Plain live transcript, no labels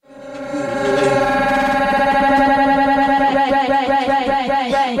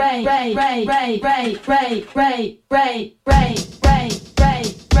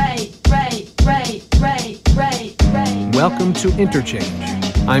Welcome to Interchange.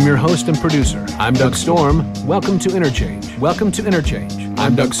 I'm your host and producer. I'm Doug Storm. Welcome to Interchange. Welcome to Interchange.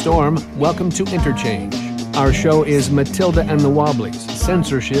 I'm Doug Storm. Welcome to Interchange. Our show is Matilda and the Wobblies,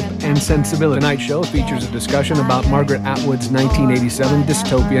 Censorship and Sensibility. Tonight's show features a discussion about Margaret Atwood's 1987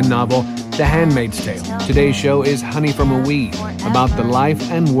 dystopian novel, The Handmaid's Tale. Today's show is Honey from a Weed, about the life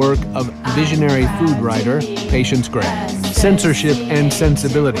and work of visionary food writer Patience Gray. Censorship and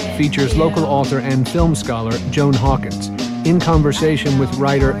Sensibility features local author and film scholar Joan Hawkins, in conversation with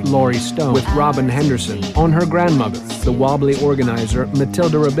writer Laurie Stone, with Robin Henderson on her grandmother, the wobbly organizer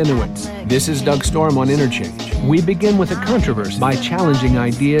Matilda Rabinowitz. This is Doug Storm on Interchange. We begin with a controversy by challenging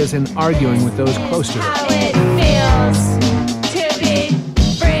ideas and arguing with those close to her. How it feels to be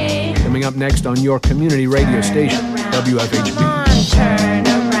free. Coming up next on your community radio station, WFHB. Come on, turn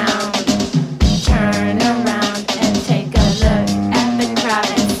around and take a look at the crowd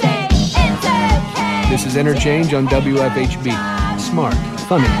and say it's okay. This is Interchange on WFHB. Smart,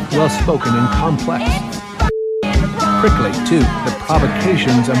 funny, well-spoken, and complex. Prickly, too, the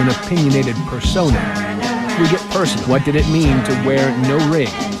provocations of an opinionated persona. We get personal. What did it mean to wear no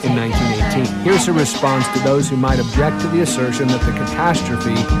ring in 1918? Here's a response to those who might object to the assertion that the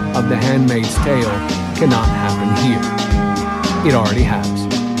catastrophe of The Handmaid's Tale cannot happen here. It already has.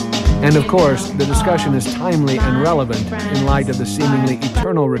 And of course, the discussion is timely and relevant in light of the seemingly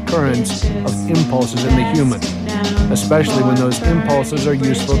eternal recurrence of impulses in the human, especially when those impulses are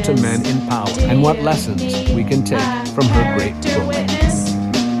useful to men in power, and what lessons we can take from her great book.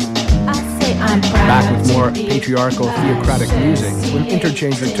 Back with more patriarchal, theocratic music when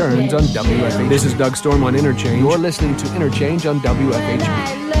Interchange returns on WFHB. This is Doug Storm on Interchange. You're listening to Interchange on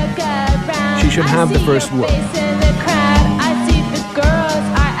WFHB. She should have the first word.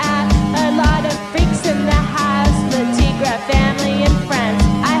 Family and friends.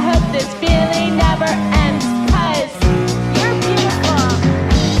 I hope this feeling never ends, 'cause you're beautiful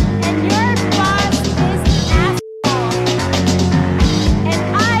and your boss is an asshole, and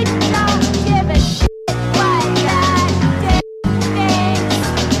I don't give a shit what that dick thinks.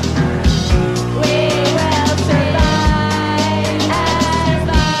 We will survive as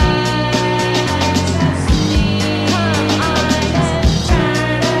lives. Come on and turn around.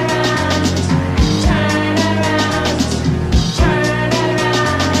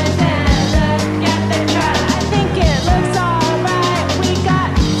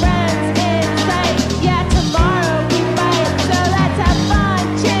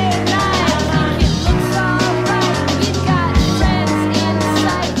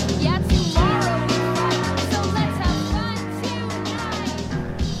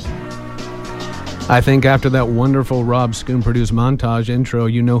 I think after that wonderful Rob Schoon-produced montage intro,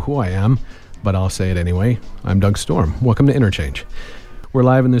 you know who I am, but I'll say it anyway. I'm Doug Storm. Welcome to Interchange. We're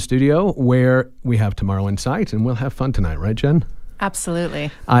live in the studio where we have Tomorrow in sight, and we'll have fun tonight, right, Jen?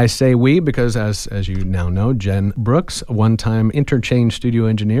 Absolutely. I say we because, as you now know, Jen Brooks, a one-time Interchange studio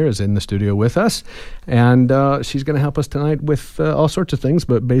engineer, is in the studio with us, and she's going to help us tonight with all sorts of things,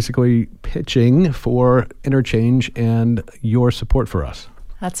 but basically pitching for Interchange and your support for us.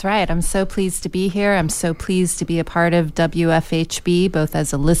 That's right. I'm so pleased to be here. I'm so pleased to be a part of WFHB, both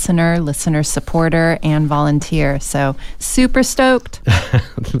as a listener supporter, and volunteer. So super stoked.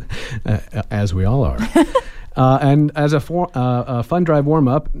 As we all are. And as a fund drive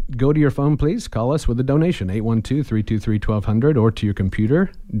warm-up, go to your phone, please. Call us with a donation, 812-323-1200, or to your computer,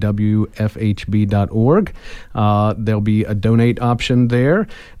 wfhb.org. There'll be a donate option there,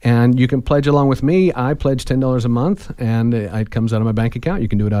 and you can pledge along with me. I pledge $10 a month, and it comes out of my bank account. You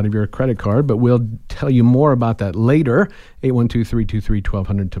can do it out of your credit card, but we'll tell you more about that later,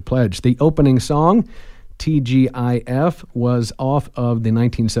 812-323-1200 to pledge. The opening song, TGIF, was off of the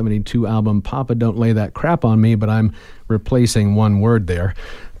 1972 album Papa Don't Lay That Crap on Me, but I'm replacing one word there,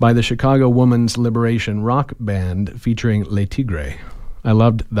 by the Chicago Women's Liberation Rock Band featuring Les Tigres. I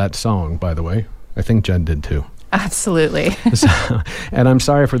loved that song, by the way. I think Jen did too. Absolutely. And I'm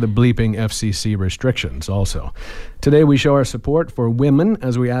sorry for the bleeping FCC restrictions also. Today we show our support for women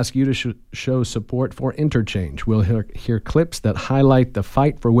as we ask you to show support for Interchange. We'll hear clips that highlight the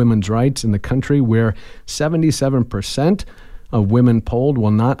fight for women's rights in the country where 77% of women polled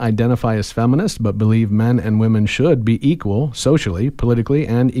will not identify as feminists but believe men and women should be equal socially, politically,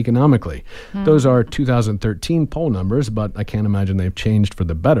 and economically. Those are 2013 poll numbers, but I can't imagine they've changed for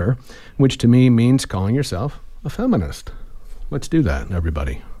the better, which to me means calling yourself a feminist. Let's do that,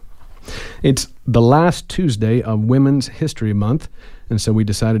 everybody. It's the last Tuesday of Women's History Month, And so we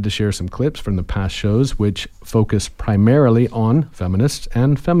decided to share some clips from the past shows which focus primarily on feminists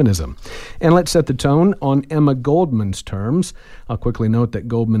and feminism. And let's set the tone on Emma Goldman's terms. I'll quickly note that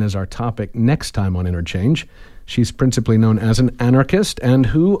Goldman is our topic next time on Interchange. She's principally known as an anarchist and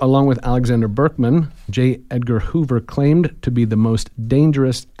who, along with Alexander Berkman, J. Edgar Hoover claimed to be the most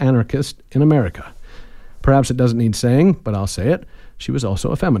dangerous anarchist in America. Perhaps it doesn't need saying, but I'll say it. She was also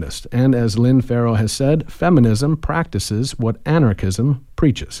a feminist. And as Lynn Farrow has said, feminism practices what anarchism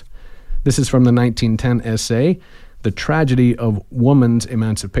preaches. This is from the 1910 essay, The Tragedy of Woman's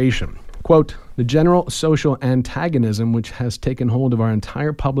Emancipation. Quote, "The general social antagonism which has taken hold of our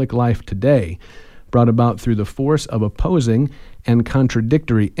entire public life today, brought about through the force of opposing and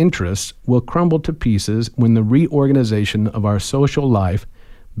contradictory interests, will crumble to pieces when the reorganization of our social life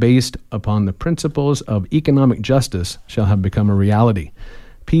based upon the principles of economic justice shall have become a reality.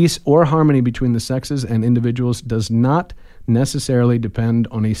 Peace or harmony between the sexes and individuals does not necessarily depend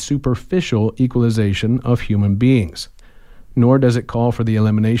on a superficial equalization of human beings, nor does it call for the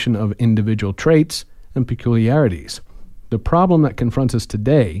elimination of individual traits and peculiarities. The problem that confronts us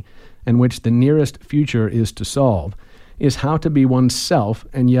today, and which the nearest future is to solve, is how to be oneself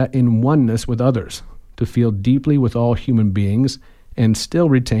and yet in oneness with others, to feel deeply with all human beings and still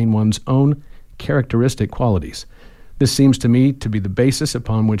retain one's own characteristic qualities. This seems to me to be the basis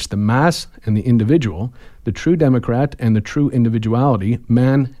upon which the mass and the individual, the true democrat and the true individuality,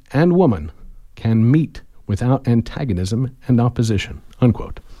 man and woman, can meet without antagonism and opposition."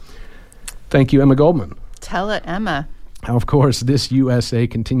 Unquote. Thank you, Emma Goldman. Tell it, Emma. Of course, this USA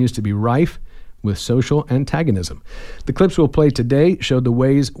continues to be rife with social antagonism. The clips we'll play today show the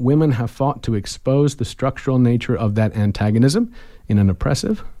ways women have fought to expose the structural nature of that antagonism in an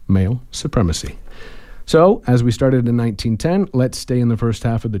oppressive male supremacy. So, as we started in 1910, let's stay in the first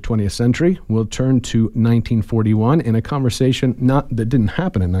half of the 20th century. We'll turn to 1941 in a conversation that didn't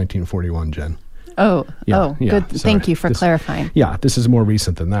happen in 1941, Jen. Good. Thank you for clarifying. Yeah, this is more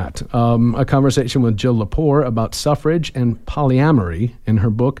recent than that. A conversation with Jill Lepore about suffrage and polyamory in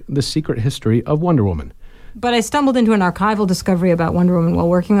her book, The Secret History of Wonder Woman. But I stumbled into an archival discovery about Wonder Woman while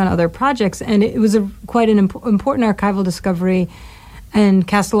working on other projects, and it was quite an important archival discovery and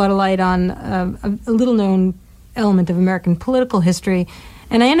cast a lot of light on a little-known element of American political history.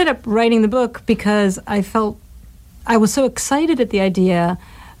 And I ended up writing the book because I felt I was so excited at the idea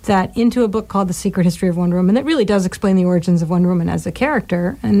that into a book called The Secret History of Wonder Woman, that really does explain the origins of Wonder Woman as a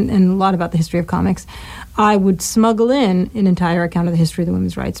character and a lot about the history of comics, I would smuggle in an entire account of the history of the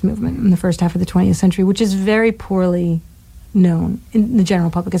women's rights movement in the first half of the 20th century, which is very poorly known in the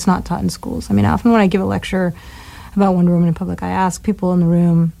general public. It's not taught in schools. I mean, often when I give a lecture about Wonder Woman in public, I ask people in the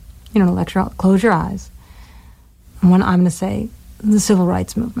room, in a lecture, close your eyes. And when I'm going to say, the civil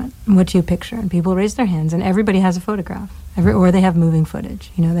rights movement, what do you picture? And people raise their hands, and everybody has a photograph, or they have moving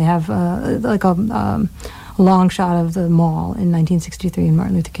footage. They have like a long shot of the mall in 1963 in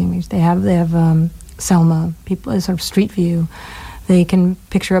Martin Luther King. They have Selma, people, sort of street view. They can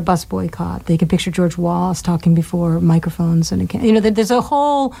picture a bus boycott. They can picture George Wallace talking before microphones, and there's a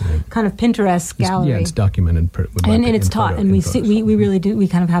whole kind of Pinterest gallery. It's documented, and it's taught, and we really do. We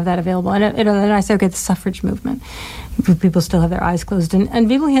kind of have that available. And I say, okay, the suffrage movement. People still have their eyes closed, and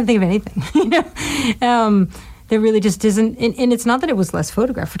people can't think of anything. There really just isn't, and it's not that it was less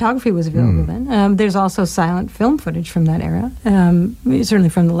photographed. Photography was available then. There's also silent film footage from that era, certainly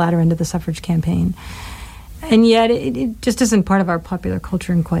from the latter end of the suffrage campaign. And yet it just isn't part of our popular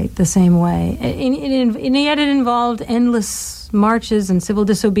culture in quite the same way. And yet it involved endless marches and civil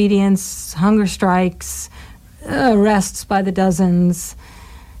disobedience, hunger strikes, arrests by the dozens,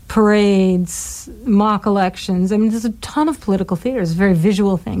 parades, mock elections. I mean, there's a ton of political theater. It's a very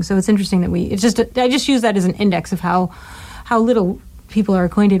visual thing. So it's interesting that I just use that as an index of how little people are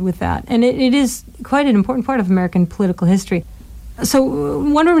acquainted with that. And it is quite an important part of American political history. So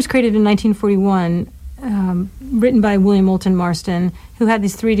Wonder Woman was created in 1941, written by William Moulton Marston, who had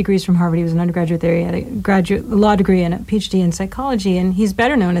these 3 degrees from Harvard. He was an undergraduate there. He had a graduate law degree and a PhD in psychology, and he's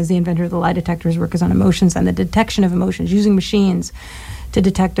better known as the inventor of the lie detector. His work is on emotions and the detection of emotions, using machines to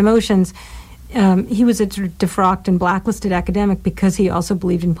detect emotions. He was a sort of defrocked and blacklisted academic because he also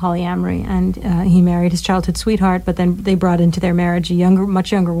believed in polyamory, and he married his childhood sweetheart, but then they brought into their marriage a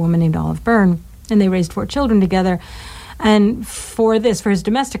much younger woman named Olive Byrne, and they raised 4 children together. And for his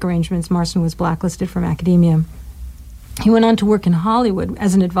domestic arrangements, Marston was blacklisted from academia. He went on to work in Hollywood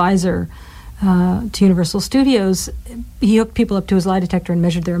as an advisor to Universal Studios. He hooked people up to his lie detector and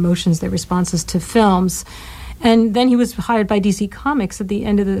measured their emotions, their responses to films. And then he was hired by DC Comics at the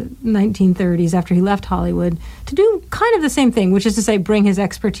end of the 1930s after he left Hollywood to do kind of the same thing, which is to say bring his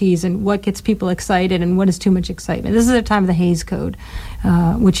expertise and what gets people excited and what is too much excitement. This is the time of the Hays Code,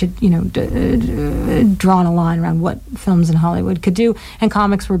 which had drawn a line around what films in Hollywood could do, and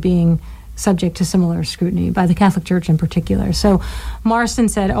comics were being subject to similar scrutiny by the Catholic Church in particular. So Marston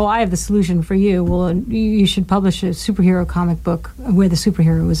said, I have the solution for you. Well, you should publish a superhero comic book where the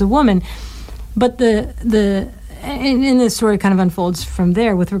superhero is a woman. But in the story kind of unfolds from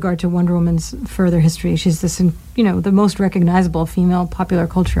there with regard to Wonder Woman's further history. She's this, the most recognizable female popular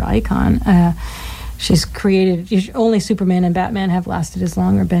culture icon. She's created, only Superman and Batman have lasted as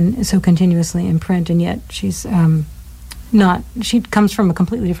long or been so continuously in print, and yet she's she comes from a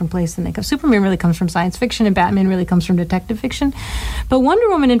completely different place than they come. Superman really comes from science fiction, and Batman really comes from detective fiction. But Wonder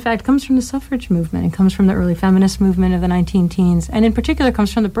Woman, in fact, comes from the suffrage movement. It comes from the early feminist movement of the 19-teens, and in particular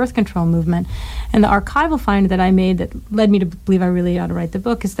comes from the birth control movement. And the archival find that I made that led me to believe I really ought to write the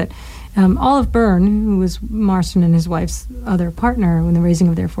book is that Olive Byrne, who was Marston and his wife's other partner in the raising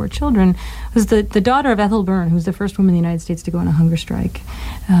of their 4 children, was the daughter of Ethel Byrne, who was the first woman in the United States to go on a hunger strike.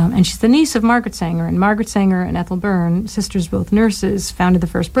 And she's the niece of Margaret Sanger. And Margaret Sanger and Ethel Byrne, sisters both nurses, founded the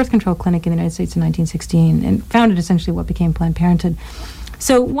first birth control clinic in the United States in 1916 and founded essentially what became Planned Parenthood.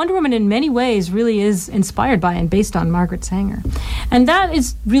 So Wonder Woman in many ways really is inspired by and based on Margaret Sanger. And that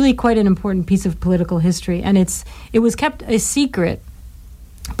is really quite an important piece of political history. And it was kept a secret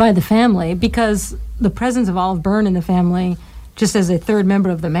by the family because the presence of Olive Byrne in the family, just as a third member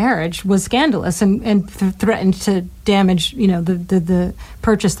of the marriage, was scandalous and threatened to damage, the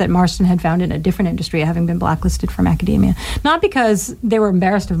purchase that Marston had found in a different industry, having been blacklisted from academia. Not because they were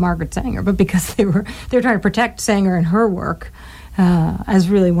embarrassed of Margaret Sanger, but because they were trying to protect Sanger and her work as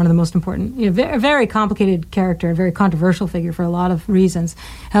really one of the most important, a very complicated character, a very controversial figure for a lot of reasons.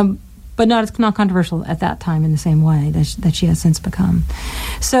 But it's not controversial at that time in the same way that she has since become.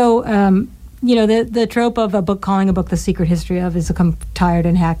 So, the trope of a book calling a book The Secret History of is a tired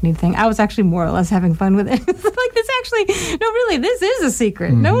and hackneyed thing. I was actually more or less having fun with it. It's like, this is a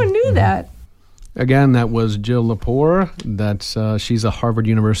secret. No one knew that. Again, that was Jill Lepore. She's a Harvard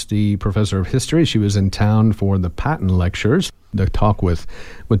University professor of history. She was in town for the Patton lectures. The talk with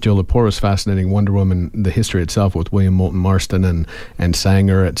Jill Lepore was fascinating. Wonder Woman, the history itself with William Moulton Marston and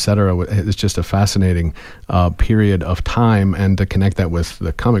Sanger, et cetera. It's just a fascinating period of time, and to connect that with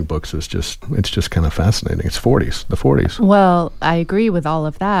the comic books it's just kind of fascinating. It's the 40s. Well, I agree with all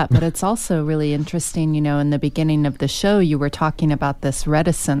of that, but it's also really interesting, in the beginning of the show, you were talking about this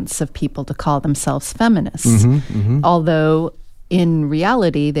reticence of people to call themselves feminists. Although in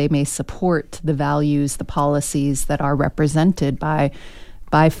reality, they may support the values, the policies that are represented by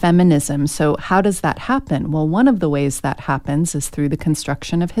feminism. So how does that happen? Well, one of the ways that happens is through the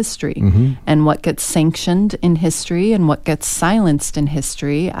construction of history. And what gets sanctioned in history and what gets silenced in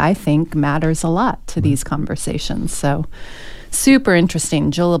history, I think, matters a lot to these conversations. So super interesting.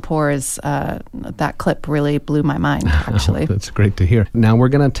 Jill Lepore's, that clip really blew my mind, actually. That's great to hear. Now we're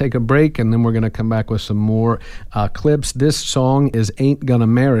going to take a break, and then we're going to come back with some more clips. This song is Ain't Gonna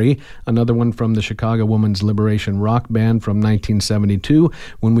Marry, another one from the Chicago Women's Liberation Rock Band from 1972.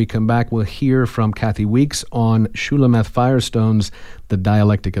 When we come back, we'll hear from Kathy Weeks on Shulamith Firestone's The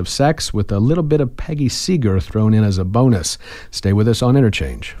Dialectic of Sex, with a little bit of Peggy Seeger thrown in as a bonus. Stay with us on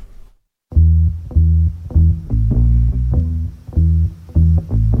Interchange.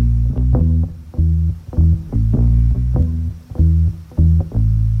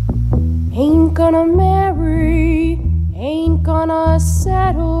 Ain't gonna marry, ain't gonna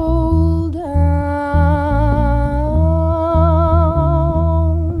settle down.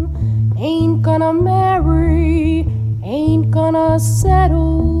 Ain't gonna marry, ain't gonna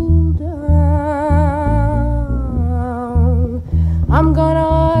settle down. I'm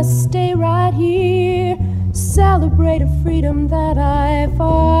gonna stay right here, celebrate a freedom that I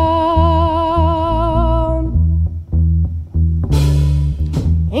found.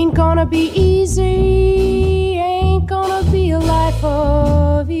 Ain't gonna be easy, ain't gonna be a life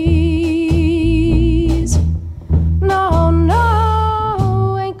of ease. No,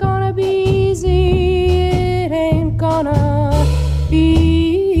 no, ain't gonna be easy, it ain't gonna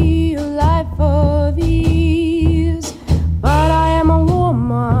be a life of ease. But I am a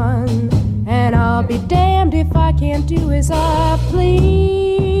woman, and I'll be damned if I can't do as I please.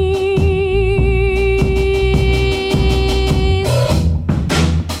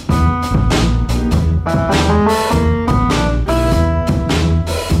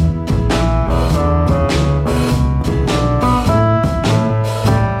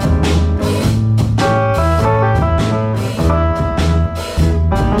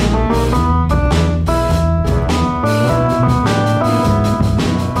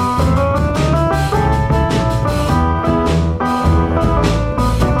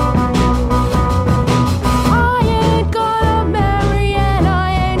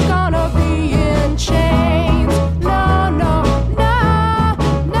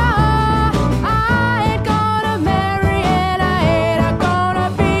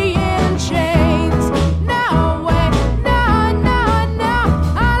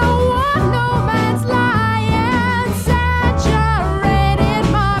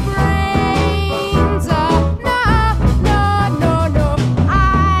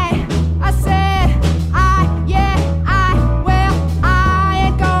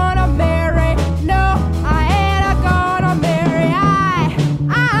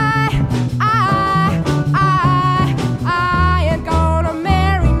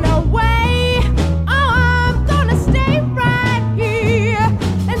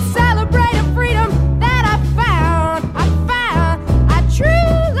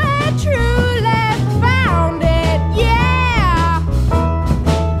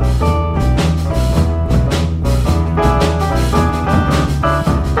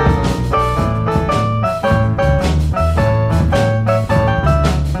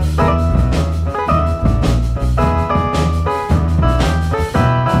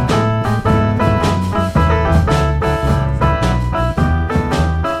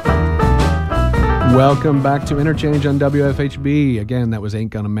 Welcome back to Interchange on WFHB. Again, that was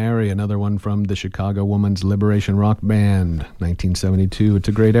Ain't Gonna Marry, another one from the Chicago Women's Liberation Rock Band, 1972. It's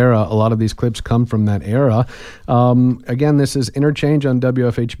a great era. A lot of these clips come from that era. Again, this is Interchange on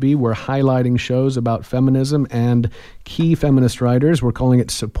WFHB. We're highlighting shows about feminism and key feminist writers. We're calling it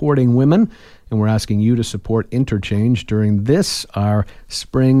Supporting Women, and we're asking you to support Interchange during this, our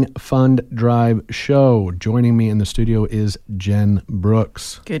Spring Fund Drive show. Joining me in the studio is Jen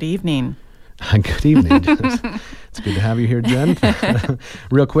Brooks. Good evening. Good evening. It's good to have you here, Jen.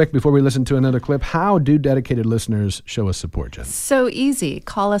 Real quick, before we listen to another clip, how do dedicated listeners show us support, Jen? So easy.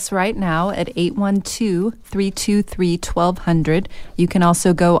 Call us right now at 812-323-1200. You can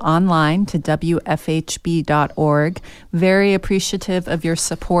also go online to wfhb.org. Very appreciative of your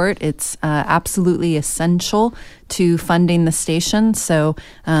support. It's absolutely essential to funding the station. So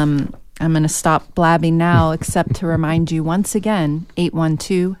I'm going to stop blabbing now, except to remind you once again,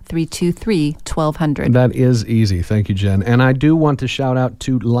 812-323-1200. That is easy. Thank you, Jen. And I do want to shout out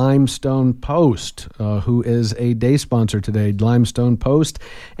to Limestone Post, who is a day sponsor today. Limestone Post,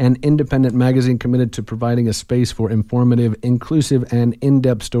 an independent magazine committed to providing a space for informative, inclusive, and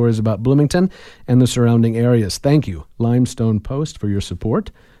in-depth stories about Bloomington and the surrounding areas. Thank you, Limestone Post, for your support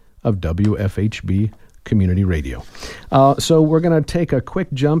of WFHB Community Radio. So we're going to take a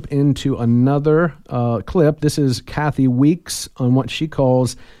quick jump into another clip. This is Kathy Weeks on what she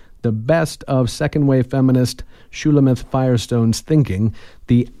calls the best of second-wave feminist Shulamith Firestone's thinking,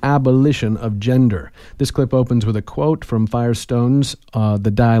 the abolition of gender. This clip opens with a quote from Firestone's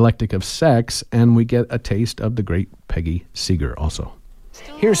The Dialectic of Sex, and we get a taste of the great Peggy Seeger also.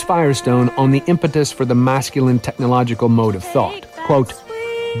 Here's Firestone on the impetus for the masculine technological mode of thought. Quote,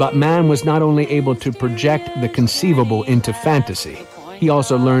 "But man was not only able to project the conceivable into fantasy, he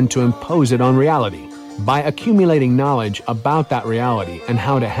also learned to impose it on reality. By accumulating knowledge about that reality and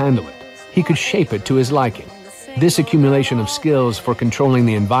how to handle it, he could shape it to his liking. This accumulation of skills for controlling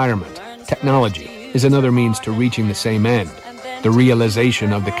the environment, technology, is another means to reaching the same end, the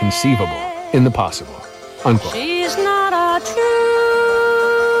realization of the conceivable in the possible." Unquote. She's not a true-born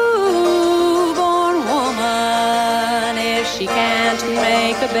woman if she can't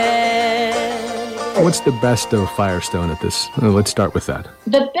make a bed. What's the best of Firestone at this? Let's start with that.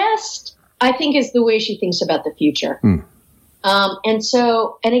 The best, I think, is the way she thinks about the future. And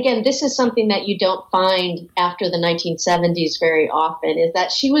again, this is something that you don't find after the 1970s very often, is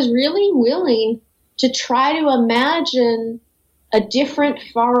that she was really willing to try to imagine a different,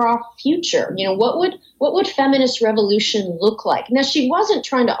 far-off future. You know, what would feminist revolution look like? Now, she wasn't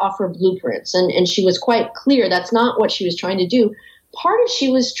trying to offer blueprints, and she was quite clear that's not what she was trying to do. Part of she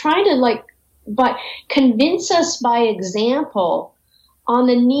was trying to convince us by example on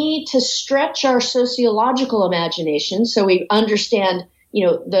the need to stretch our sociological imagination so we understand,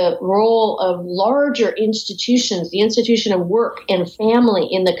 the role of larger institutions, the institution of work and family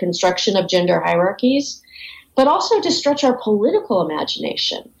in the construction of gender hierarchies, but also to stretch our political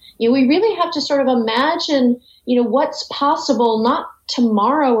imagination. We really have to sort of imagine, what's possible, not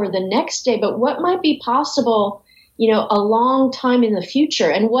tomorrow or the next day, but what might be possible, a long time in the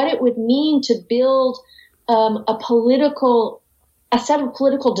future, and what it would mean to build a set of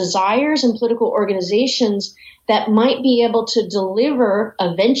political desires and political organizations that might be able to deliver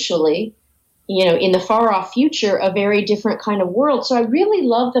eventually, in the far off future, a very different kind of world. So I really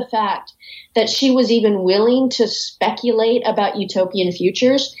love the fact that she was even willing to speculate about utopian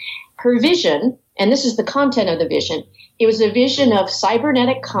futures. Her vision, and this is the content of the vision, it was a vision of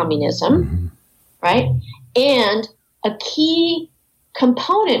cybernetic communism, right? And a key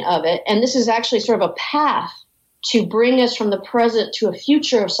component of it, and this is actually sort of a path to bring us from the present to a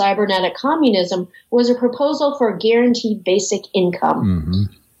future of cybernetic communism, was a proposal for a guaranteed basic income,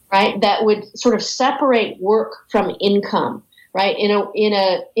 right? That would sort of separate work from income, right? In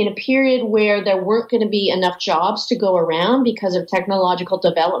a period where there weren't going to be enough jobs to go around because of technological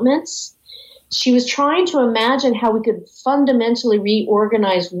developments, she was trying to imagine how we could fundamentally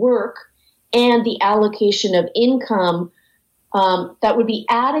reorganize work and the allocation of income that would be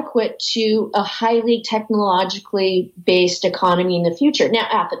adequate to a highly technologically based economy in the future. Now,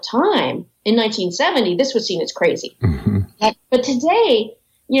 at the time, in 1970, this was seen as crazy. But today,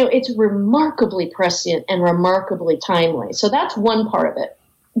 it's remarkably prescient and remarkably timely. So that's one part of it.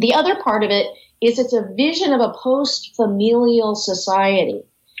 The other part of it is it's a vision of a post-familial society,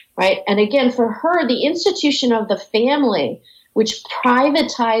 right? And again, for her, the institution of the family, which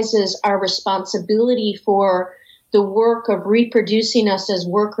privatizes our responsibility for the work of reproducing us as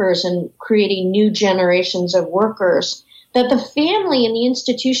workers and creating new generations of workers, that the family and the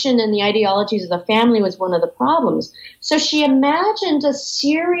institution and the ideologies of the family was one of the problems. So she imagined a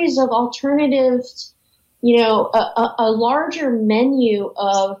series of alternatives, a larger menu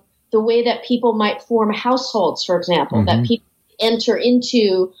of the way that people might form households, for example, that people enter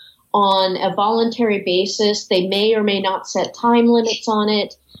into on a voluntary basis. They may or may not set time limits on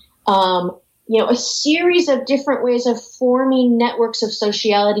it. A series of different ways of forming networks of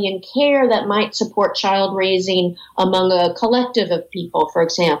sociality and care that might support child raising among a collective of people, for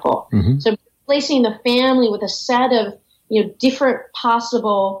example. So placing the family with a set of, different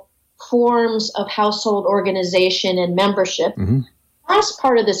possible forms of household organization and membership. Last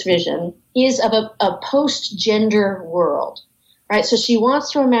part of this vision is of a post-gender world, right? So she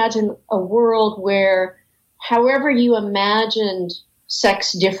wants to imagine a world where, however you imagined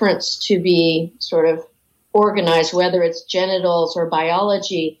sex difference to be sort of organized, whether it's genitals or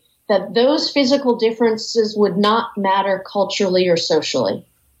biology, that those physical differences would not matter culturally or socially,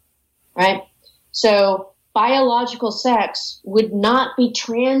 right? So biological sex would not be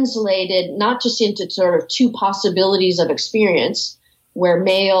translated not just into sort of two possibilities of experience, where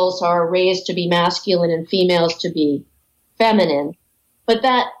males are raised to be masculine and females to be feminine, but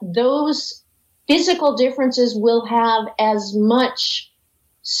that those physical differences will have as much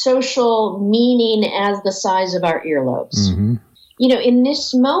social meaning as the size of our earlobes. In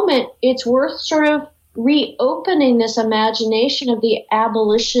this moment, it's worth sort of reopening this imagination of the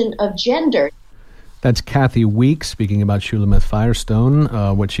abolition of gender. That's Kathy Weeks speaking about Shulamith Firestone,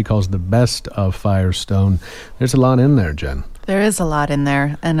 what she calls the best of Firestone. There's a lot in there, Jen. There is a lot in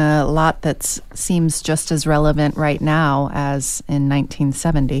there, and a lot that seems just as relevant right now as in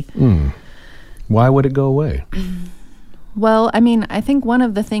 1970. Why would it go away? Well, I think one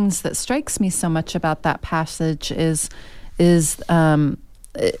of the things that strikes me so much about that passage is the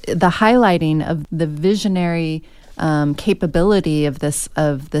highlighting of the visionary capability of this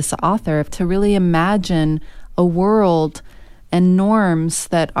author to really imagine a world and norms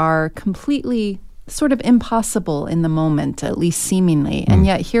that are completely sort of impossible in the moment, at least seemingly. And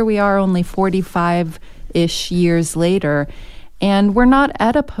yet here we are only 45-ish years later, and we're not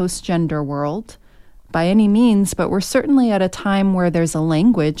at a post-gender world by any means, but we're certainly at a time where there's a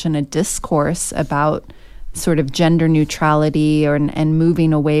language and a discourse about sort of gender neutrality and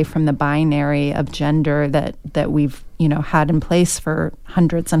moving away from the binary of gender that we've had in place for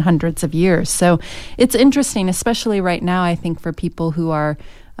hundreds and hundreds of years. So it's interesting, especially right now, I think, for people who are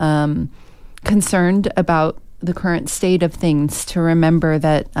concerned about the current state of things, to remember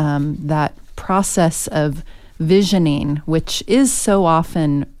that that process of visioning, which is so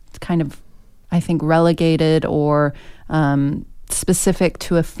often kind of, I think, relegated or specific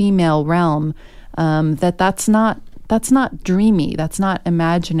to a female realm, that's not dreamy, that's not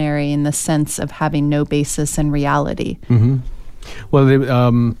imaginary in the sense of having no basis in reality.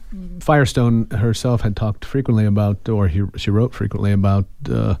 Well, Firestone herself had talked frequently about, or she wrote frequently about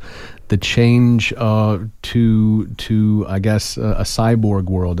the change to I guess a cyborg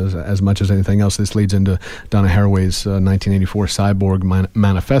world as much as anything else. This leads into Donna Haraway's 1984 Cyborg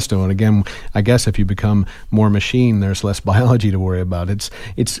Manifesto. And again, I guess if you become more machine, there's less biology to worry about.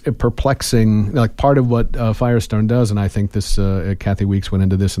 It's perplexing. Like, part of what Firestone does, and I think this Kathy Weeks went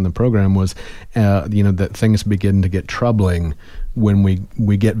into this in the program, was that things begin to get troubling when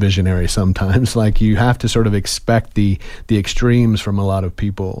we get visionary sometimes. Like, you have to sort of expect the extremes from a lot of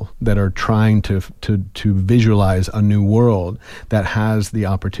people that are trying to visualize a new world that has the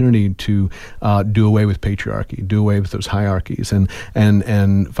opportunity to do away with patriarchy, do away with those hierarchies.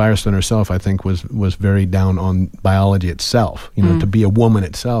 And Firestone herself, I think, was very down on biology itself. To be a woman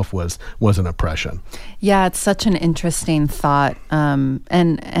itself was an oppression. Yeah, it's such an interesting thought, and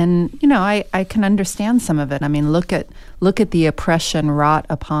I can understand some of it. I mean, look at the oppression wrought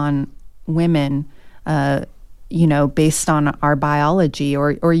upon women, based on our biology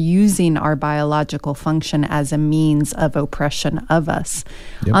or using our biological function as a means of oppression of us.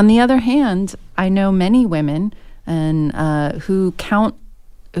 Yep. On the other hand, I know many women and who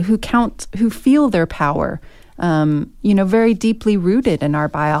feel their power. Very deeply rooted in our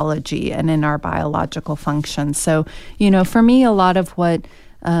biology and in our biological function. So, for me, a lot of what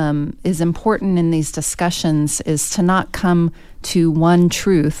is important in these discussions is to not come to one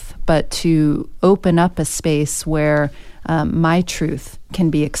truth, but to open up a space where my truth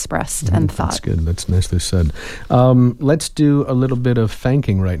can be expressed and thought. That's good. That's nicely said. Let's do a little bit of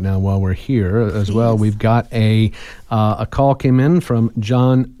thanking right now while we're here as well. We've got a call came in from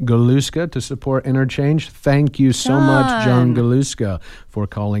John Galuska to support Interchange. Thank you so much, John Galuska, for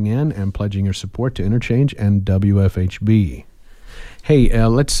calling in and pledging your support to Interchange and WFHB. Hey,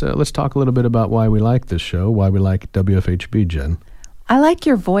 let's talk a little bit about why we like this show, why we like WFHB, Jen. I like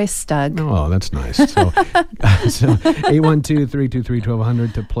your voice, Doug. Oh, that's nice. So, so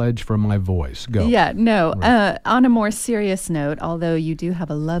 812-323-1200 to pledge for my voice. Go. Yeah, no. On a more serious note, although you do have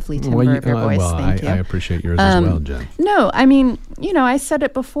a lovely timbre of your voice, thank you. I appreciate yours as well, Jen. No, I mean, I said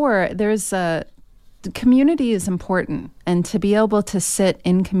it before. The community is important, and to be able to sit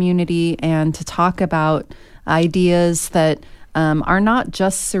in community and to talk about ideas that are not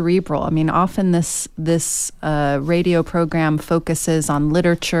just cerebral. I mean, often this radio program focuses on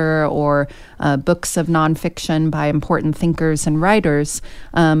literature or books of nonfiction by important thinkers and writers,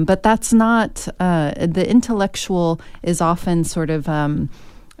 but that's not, the intellectual is often sort of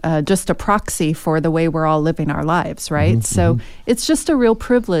just a proxy for the way we're all living our lives, right? Mm-hmm, so it's just a real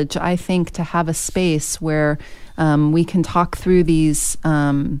privilege, I think, to have a space where we can talk through these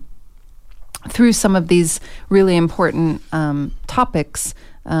through some of these really important topics.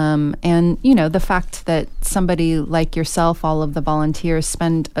 And, the fact that somebody like yourself, all of the volunteers,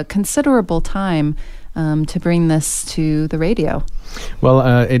 spend a considerable time to bring this to the radio. Well,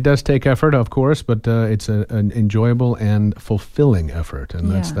 it does take effort, of course, but it's an enjoyable and fulfilling effort,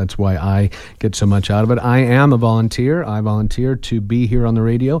 and that's why I get so much out of it. I am a volunteer. I volunteer to be here on the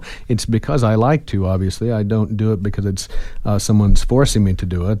radio. It's because I like to, obviously. I don't do it because it's someone's forcing me to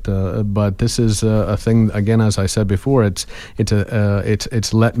do it, but this is a thing, again, as I said before, it's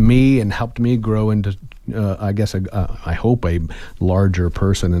let me and helped me grow into I guess I hope a larger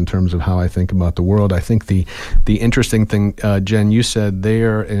person in terms of how I think about the world. I think the interesting thing, Jen, you said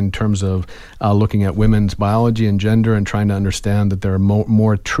there in terms of looking at women's biology and gender and trying to understand that there are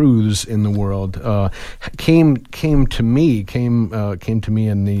more truths in the world came to me in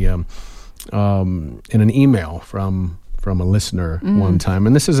the in an email from a listener one time.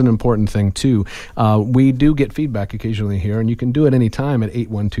 And this is an important thing, too. We do get feedback occasionally here, and you can do it any time at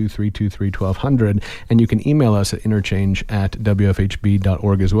 812-323-1200, and you can email us at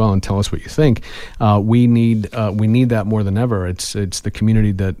interchange@wfhb.org as well and tell us what you think. We need that more than ever. It's the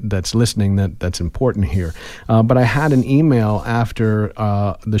community that's listening that's important here. But I had an email after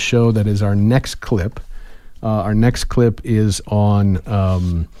the show that is our next clip. Our next clip is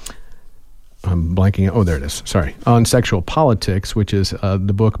on... I'm blanking. Oh, there it is. Sorry. On Sexual Politics, which is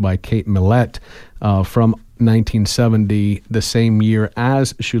the book by Kate Millett from 1970, the same year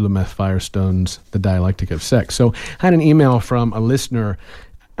as Shulamith Firestone's The Dialectic of Sex. So I had an email from a listener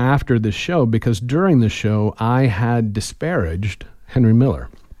after the show because during the show I had disparaged Henry Miller,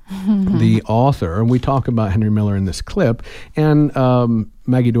 the author. And we talk about Henry Miller in this clip. And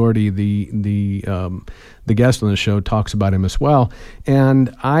Maggie Doherty, the guest on the show, talks about him as well.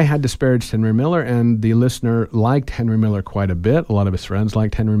 And I had disparaged Henry Miller, and the listener liked Henry Miller quite a bit. A lot of his friends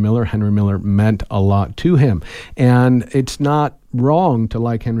liked Henry Miller. Henry Miller meant a lot to him. And it's not wrong to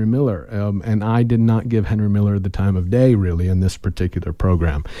like Henry Miller. And I did not give Henry Miller the time of day, really, in this particular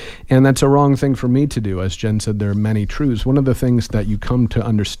program. And that's a wrong thing for me to do. As Jen said, there are many truths. One of the things that you come to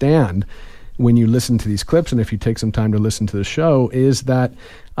understand when you listen to these clips, and if you take some time to listen to the show, is that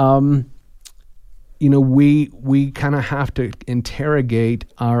we kind of have to interrogate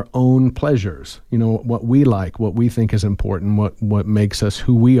our own pleasures. What we like, what we think is important, what makes us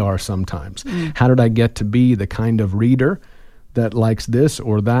who we are sometimes. How did I get to be the kind of reader that likes this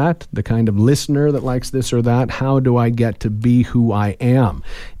or that, the kind of listener that likes this or that? How do I get to be who I am?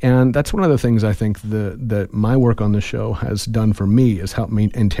 And that's one of the things I think that my work on the show has done for me, is helped me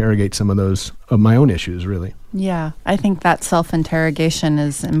interrogate some of my own issues, really. Yeah, I think that self-interrogation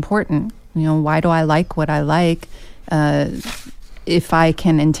is important. Why do I like what I like? If I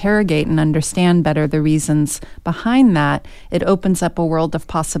can interrogate and understand better the reasons behind that, it opens up a world of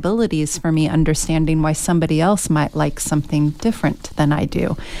possibilities for me, understanding why somebody else might like something different than I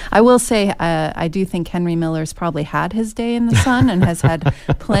do. I will say I do think Henry Miller's probably had his day in the sun and has had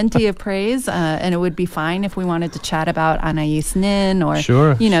plenty of praise, and it would be fine if we wanted to chat about Anais Nin or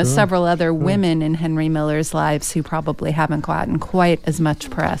several other women in Henry Miller's lives who probably haven't gotten quite as much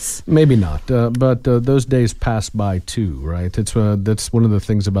press. Maybe not, but those days pass by too, right? That's one of the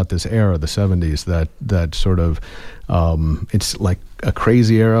things about this era, the 70s, that sort of, it's like a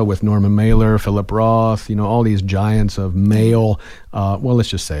crazy era with Norman Mailer, Philip Roth, all these giants of male, let's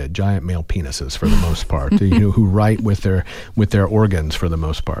just say it, giant male penises for the most part, who write with their organs for the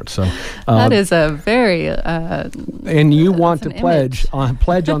most part. So that is a very and you want to pledge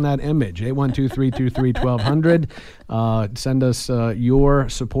on that image. 812-323-1200. Send us your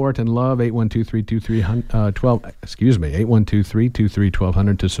support and love.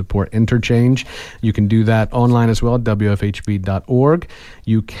 812-323-1200 to support Interchange. You can do that online as well, wfhb.org. interchange.org.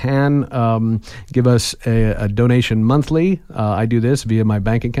 You can give us a donation monthly. I do this via my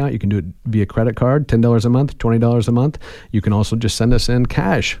bank account. You can do it via credit card, $10 a month, $20 a month. You can also just send us in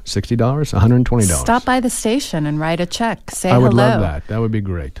cash, $60, $120. Stop by the station and write a check. Say hello. I would love that. That would be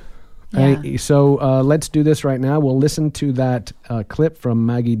great. Yeah. So let's do this right now. We'll listen to that clip from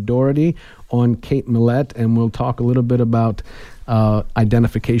Maggie Doherty on Kate Millett, and we'll talk a little bit about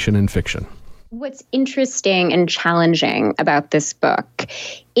identification in fiction. What's interesting and challenging about this book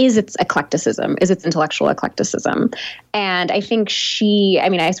is its eclecticism, is its intellectual eclecticism. And I think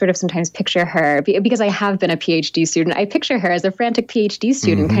I sort of sometimes picture her, because I have been a PhD student, I picture her as a frantic PhD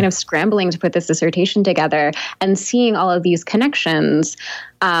student kind of scrambling to put this dissertation together and seeing all of these connections,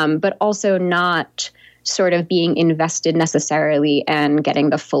 but also not sort of being invested necessarily and getting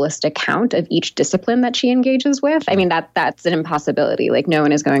the fullest account of each discipline that she engages with. I mean, that's an impossibility. Like, no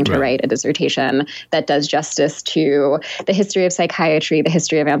one is going to write a dissertation that does justice to the history of psychiatry, the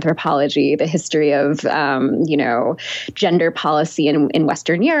history of anthropology, the history of, gender policy in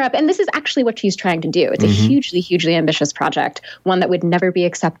Western Europe. And this is actually what she's trying to do. It's a hugely, hugely ambitious project, one that would never be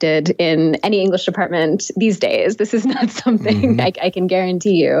accepted in any English department these days. This is not something I can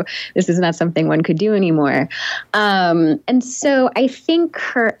guarantee you. This is not something one could do anymore. And so I think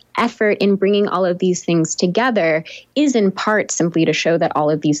her effort in bringing all of these things together is in part simply to show that all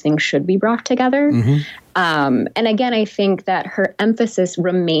of these things should be brought together. And again, I think that her emphasis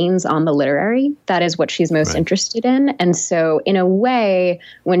remains on the literary. That is what she's most interested in. And so in a way,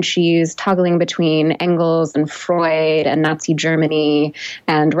 when she's toggling between Engels and Freud and Nazi Germany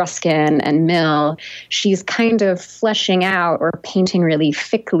and Ruskin and Mill, she's kind of fleshing out or painting really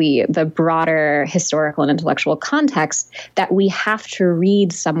thickly the broader historical and intellectual context that we have to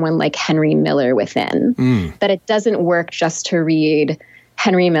read someone like Henry Miller within. That it doesn't work just to read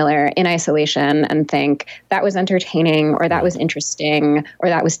Henry Miller in isolation and think that was entertaining or that was interesting or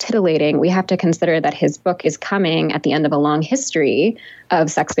that was titillating. We have to consider that his book is coming at the end of a long history of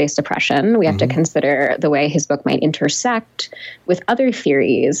sex-based oppression. We have to consider the way his book might intersect with other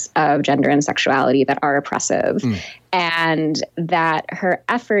theories of gender and sexuality that are oppressive. And that her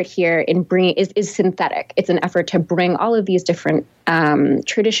effort here in bringing is synthetic. It's an effort to bring all of these different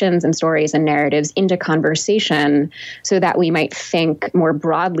traditions and stories and narratives into conversation so that we might think more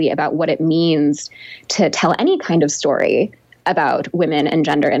broadly about what it means to tell any kind of story about women and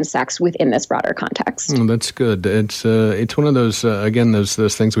gender and sex within this broader context. That's good. It's one of those again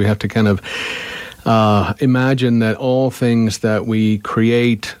those things we have to kind of imagine that all things that we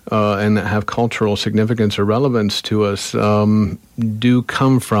create and that have cultural significance or relevance to us do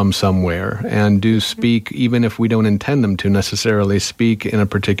come from somewhere and do speak, even if we don't intend them to necessarily speak in a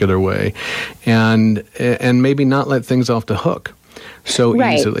particular way, and maybe not let things off the hook so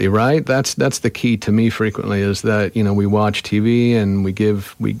easily, right? That's the key to me frequently, is that, we watch TV and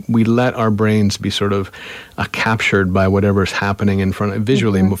we let our brains be sort of captured by whatever's happening in front of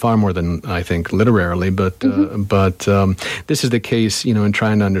visually, far more than I think literarily, but this is the case, in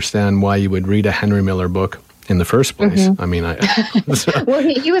trying to understand why you would read a Henry Miller book in the first place. I mean, well,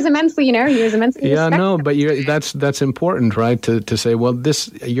 he was immensely, he was immensely respected. But that's important, right? To say, well,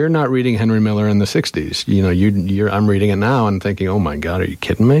 you're not reading Henry Miller in the 60s. I'm reading it now and thinking, oh my God, are you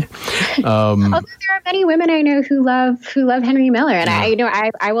kidding me? Although there are many women I know who love Henry Miller, and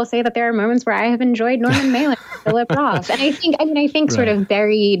I will say that there are moments where I have enjoyed Norman Mailer, Philip Roth, and I think sort of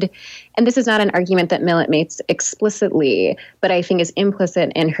buried. And this is not an argument that Millett makes explicitly, but I think is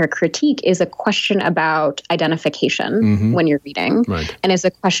implicit in her critique, is a question about identification when you're reading. And is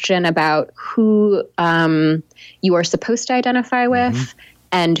a question about who you are supposed to identify with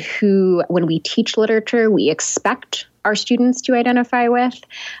and who, when we teach literature, we expect our students to identify with.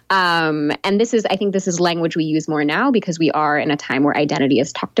 And I think this is language we use more now because we are in a time where identity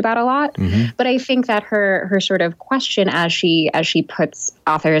is talked about a lot. But I think that her sort of question as she puts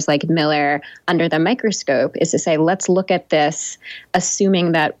authors like Miller under the microscope is to say, let's look at this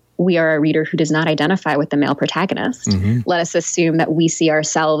assuming that we are a reader who does not identify with the male protagonist. Let us assume that we see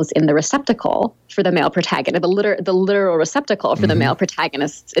ourselves in the receptacle for the male protagonist, the literal receptacle for the male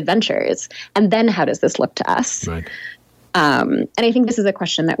protagonist's adventures. And then how does this look to us? And I think this is a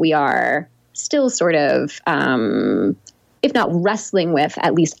question that we are still sort of, if not wrestling with,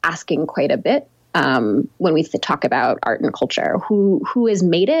 at least asking quite a bit when we talk about art and culture. Who has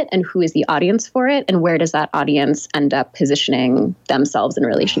made it and who is the audience for it, and where does that audience end up positioning themselves in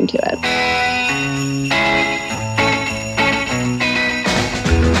relation to it?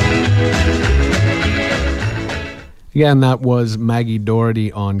 Again, that was Maggie Doherty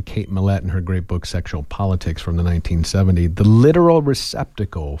on Kate Millett and her great book, Sexual Politics, from the 1970s. The literal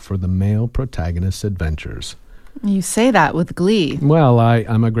receptacle for the male protagonist's adventures. You say that with glee. Well,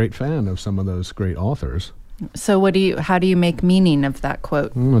 I'm a great fan of some of those great authors. So how do you make meaning of that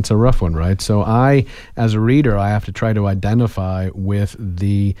quote? It's a rough one, right? So as a reader, I have to try to identify with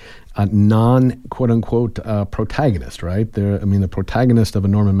the non-quote-unquote protagonist, right? The protagonist of a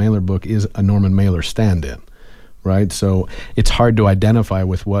Norman Mailer book is a Norman Mailer stand-in, right? So it's hard to identify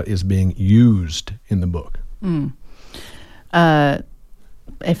with what is being used in the book.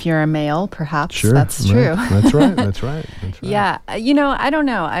 If you're a male, perhaps sure, that's true. Right. That's right. Yeah. I don't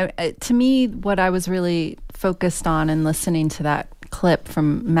know. To me, what I was really focused on in listening to that clip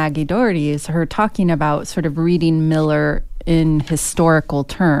from Maggie Doherty is her talking about sort of reading Miller in historical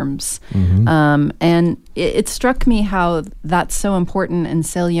terms. And it struck me how that's so important and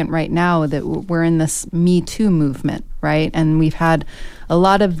salient right now that we're in this Me Too movement, right? And we've had a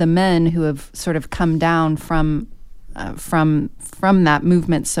lot of the men who have sort of come down from that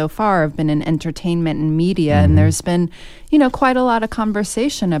movement so far have been in entertainment and media, and there's been, quite a lot of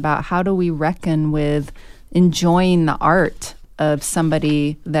conversation about how do we reckon with enjoying the art of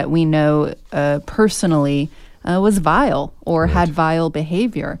somebody that we know personally was vile or had vile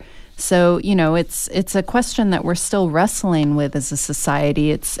behavior. So, it's a question that we're still wrestling with as a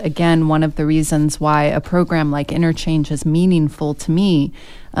society. It's, again, one of the reasons why a program like Interchange is meaningful to me,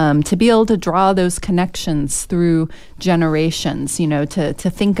 to be able to draw those connections through generations, to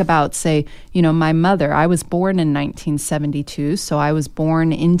think about, say, my mother. I was born in 1972, so I was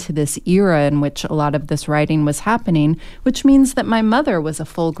born into this era in which a lot of this writing was happening, which means that my mother was a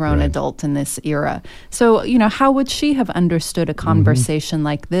full-grown adult in this era. So, how would she have understood a conversation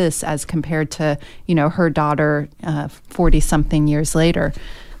like this as compared to, her daughter 40-something years later?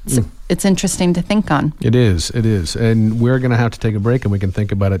 It's interesting to think on. It is. And we're going to have to take a break, and we can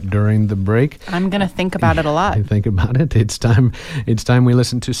think about it during the break. I'm going to think about it a lot. Think about it. It's time we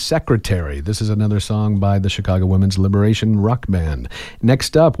listen to Secretary. This is another song by the Chicago Women's Liberation Rock Band.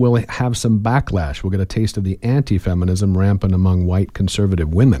 Next up, we'll have some backlash. We'll get a taste of the anti-feminism rampant among white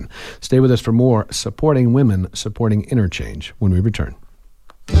conservative women. Stay with us for more Supporting Women, Supporting Interchange when we return.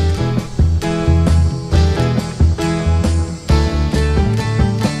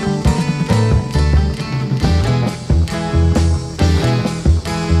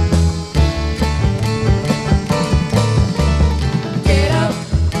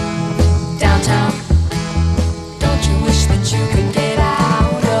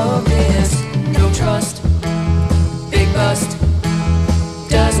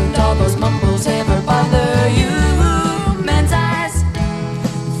 Doesn't all those mumbles ever bother you? Men's eyes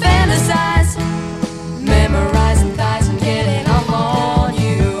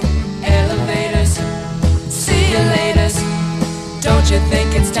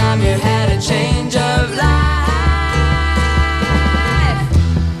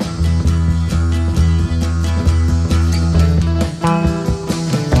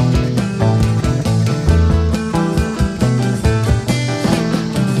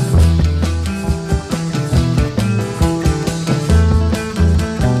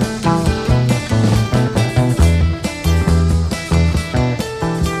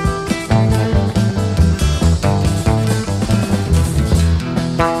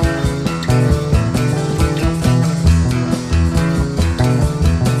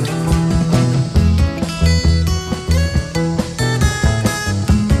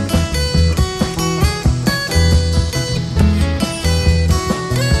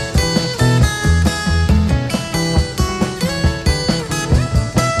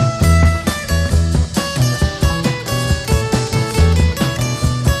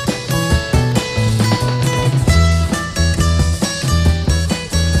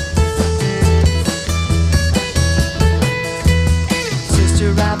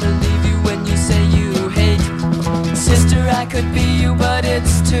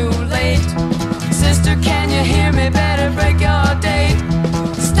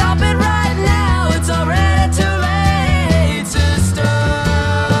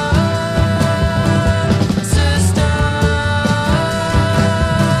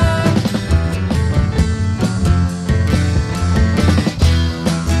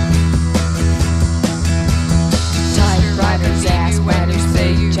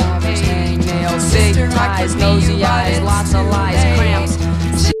eyes, nosy eyes, lots of lies, cramps.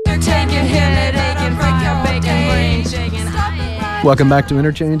 You're taking headache and break your bacon brain shaking. Welcome back to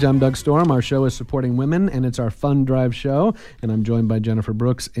Interchange. I'm Doug Storm. Our show is Supporting Women, and it's our fun drive show. And I'm joined by Jennifer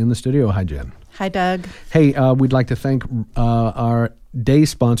Brooks in the studio. Hi, Jen. Hi, Doug. Hey, we'd like to thank our day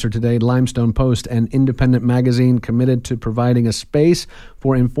sponsor today, Limestone Post, an independent magazine committed to providing a space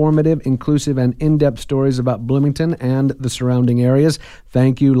for informative, inclusive, and in-depth stories about Bloomington and the surrounding areas.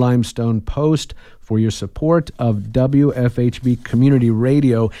 Thank you, Limestone Post, for your support of WFHB Community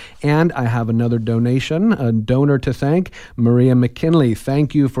Radio. And I have another donation, a donor to thank, Maria McKinley.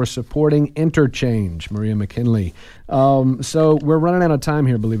 Thank you for supporting Interchange, Maria McKinley. So we're running out of time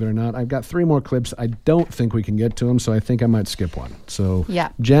here, believe it or not. I've got 3 more clips. I don't think we can get to them, so I think I might skip one. So yeah.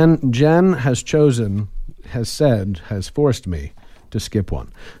 Jen has forced me to skip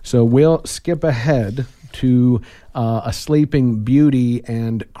one. So we'll skip ahead to A Sleeping Beauty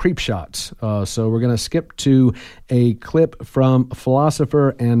and Creep Shots. So we're going to skip to a clip from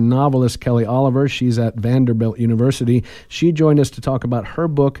philosopher and novelist Kelly Oliver. She's at Vanderbilt University. She joined us to talk about her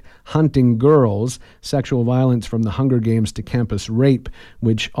book, Hunting Girls, Sexual Violence from the Hunger Games to Campus Rape,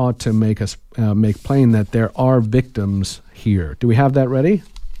 which ought to make us make plain that there are victims here. Do we have that ready?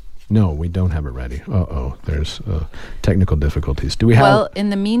 No, we don't have it ready. There's technical difficulties. Do we have? Well, in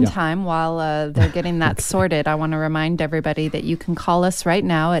the meantime, while they're getting that sorted, I want to remind everybody that you can call us right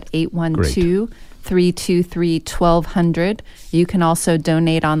now at 812-323-1200. You can also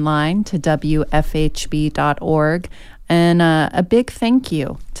donate online to WFHB.org. And a big thank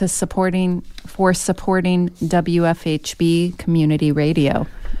you to supporting WFHB Community Radio.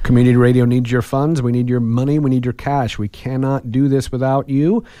 Community radio needs your funds. We need your money. We need your cash. We cannot do this without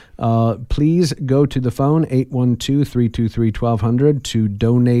you. Please go to the phone, 812-323-1200, to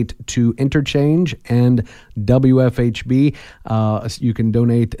donate to Interchange and WFHB. You can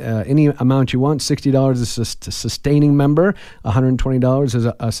donate any amount you want. $60 is a sustaining member. $120 is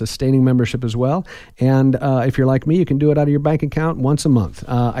a sustaining membership as well. And if you're like me, you can do it out of your bank account once a month.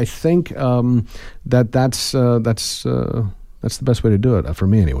 I think that's the best way to do it, for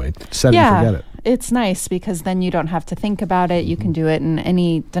me anyway. Set it and forget it. It's nice because then you don't have to think about it. You can do it in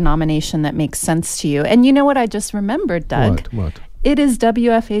any denomination that makes sense to you. And you know what I just remembered, Doug? What? It is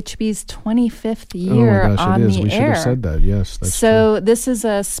WFHB's 25th year on the air. Oh my gosh, it is. We should have said that. Yes, that's so true. This is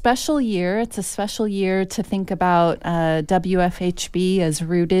a special year. It's a special year to think about WFHB as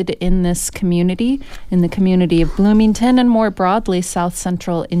rooted in this community, in the community of Bloomington and more broadly South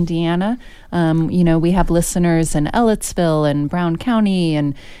Central Indiana. We have listeners in Ellettsville and Brown County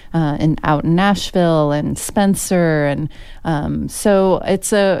and out in Nashville and Spencer, and so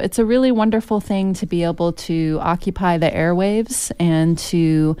it's a really wonderful thing to be able to occupy the airwaves and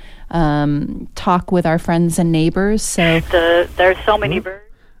to talk with our friends and neighbors. So there's so many birds.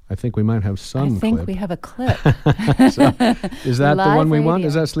 I think we might have some. I think we have a clip. So, is that the one we radio. want?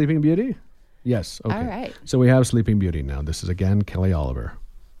 Is that Sleeping Beauty? Yes. Okay. All right. So we have Sleeping Beauty now. This is again Kelly Oliver.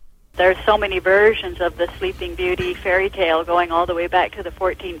 There's so many versions of the Sleeping Beauty fairy tale going all the way back to the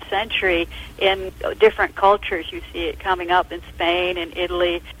 14th century in different cultures. You see it coming up in Spain, in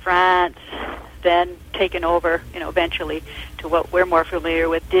Italy, France, then taken over, eventually to what we're more familiar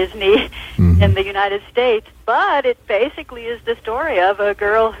with, Disney in the United States. But it basically is the story of a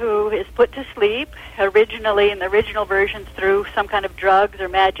girl who is put to sleep, originally in the original versions through some kind of drugs or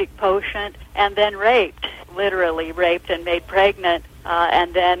magic potion, and then raped, literally raped and made pregnant,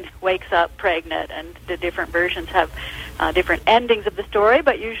 and then wakes up pregnant. And the different versions have different endings of the story,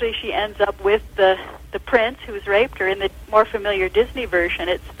 but usually she ends up with the prince who's raped her. In the more familiar Disney version,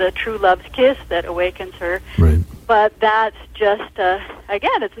 it's the true love's kiss that awakens her. Right. But that's just,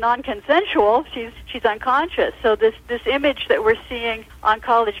 again, it's non-consensual. She's unconscious. So this image that we're seeing on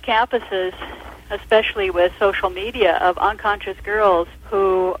college campuses, especially with social media, of unconscious girls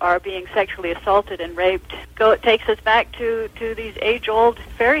who are being sexually assaulted and raped, takes us back to these age-old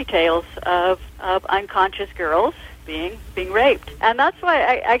fairy tales of unconscious girls being raped. And that's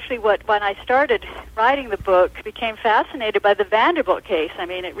why when I started writing the book, became fascinated by the Vanderbilt case. I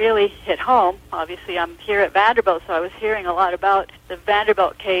mean, it really hit home. Obviously, I'm here at Vanderbilt, so I was hearing a lot about the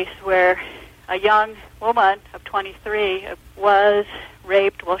Vanderbilt case where a young woman of 23 was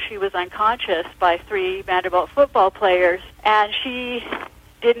raped while she was unconscious by 3 Vanderbilt football players, and she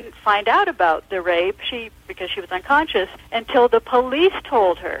didn't find out about the rape because she was unconscious until the police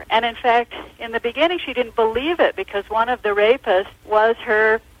told her. And in fact, in the beginning, she didn't believe it because one of the rapists was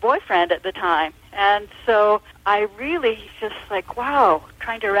her boyfriend at the time. And so I really just wow,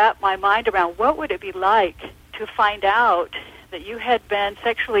 trying to wrap my mind around what would it be like to find out that you had been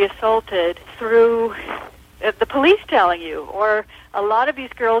sexually assaulted through the police telling you, or a lot of these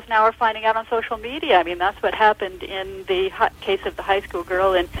girls now are finding out on social media. I mean, that's what happened in the case of the high school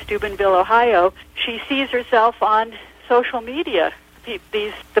girl in Steubenville, Ohio. She sees herself on social media.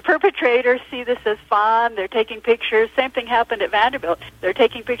 The perpetrators see this as fun. They're taking pictures. Same thing happened at Vanderbilt. They're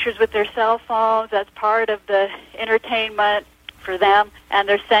taking pictures with their cell phones. That's part of the entertainment for them, and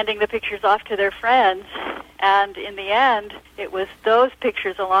they're sending the pictures off to their friends. And in the end, it was those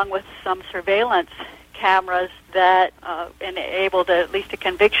pictures along with some surveillance cameras that enabled at least a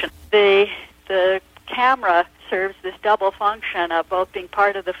conviction. The the camera serves this double function of both being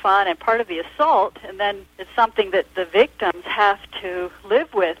part of the fun and part of the assault, and then it's something that the victims have to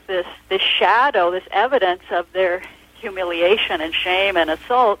live with, this shadow, this evidence of their humiliation and shame and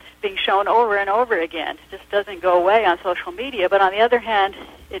assault being shown over and over again. It just doesn't go away on social media. But on the other hand,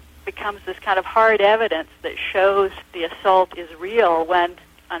 it becomes this kind of hard evidence that shows the assault is real when,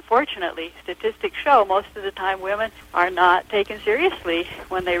 unfortunately, statistics show most of the time women are not taken seriously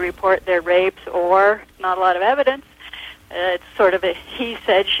when they report their rapes, or not a lot of evidence. It's sort of a he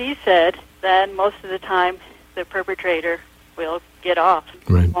said, she said. Then most of the time the perpetrator will get off,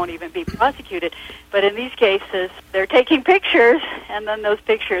 right. Won't even be prosecuted. But in these cases, they're taking pictures, and then those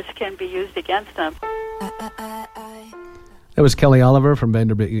pictures can be used against them. That was Kelly Oliver from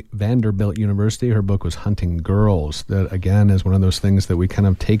Vanderbilt University. Her book was Hunting Girls. That, again, is one of those things that we kind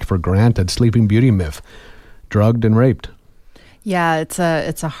of take for granted. Sleeping Beauty myth. Drugged and raped. Yeah, it's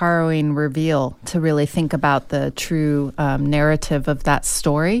a harrowing reveal to really think about the true narrative of that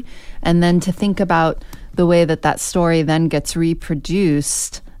story, and then to think about the way that story then gets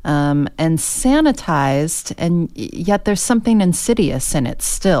reproduced and sanitized, and yet there's something insidious in it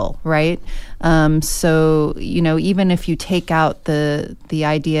still, right? So, even if you take out the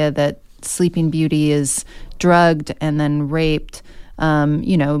idea that Sleeping Beauty is drugged and then raped,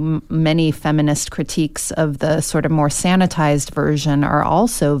 many feminist critiques of the sort of more sanitized version are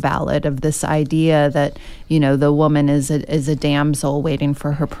also valid, of this idea that, the woman is a damsel waiting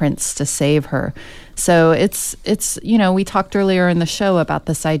for her prince to save her. So it's we talked earlier in the show about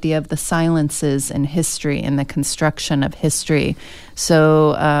this idea of the silences in history and the construction of history.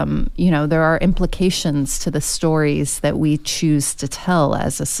 So, there are implications to the stories that we choose to tell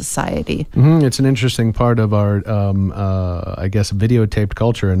as a society. Mm-hmm. It's an interesting part of our, videotaped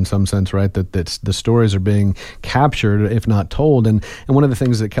culture in some sense, right? That the stories are being captured, if not told. And one of the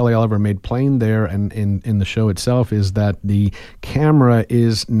things that Kelly Oliver made plain there and in the show itself is that the camera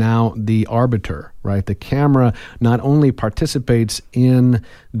is now the arbiter, right? The camera not only participates in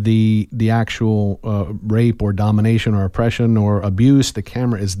the actual rape or domination or oppression or abuse. The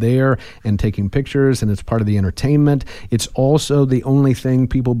camera is there and taking pictures, and it's part of the entertainment. It's also the only thing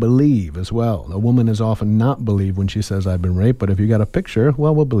people believe as well. A woman is often not believed when she says, I've been raped, but if you got a picture,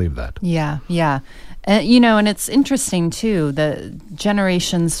 well, we'll believe that. Yeah. And it's interesting, too, the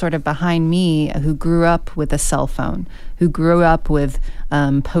generations sort of behind me who grew up with a cell phone, who grew up with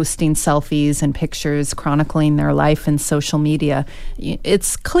posting selfies and pictures, chronicling their life in social media.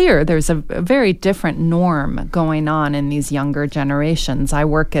 It's clear there's a very different norm going on in these younger generations. I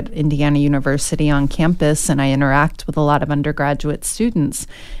work at Indiana University on campus, and I interact with a lot of undergraduate students.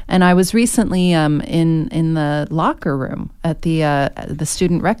 And I was recently in the locker room at the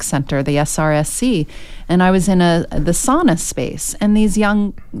Student Rec Center, the SRSC, and I was in the sauna space, and these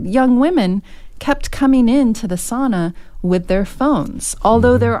young women kept coming into the sauna with their phones,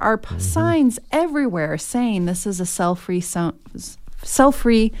 although there are signs everywhere saying this is a cell phone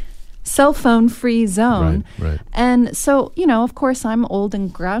free zone. Right. And so, of course, I'm old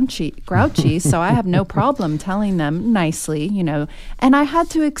and grouchy, so I have no problem telling them nicely, and I had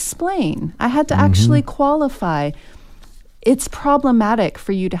to explain. I had to actually qualify. It's problematic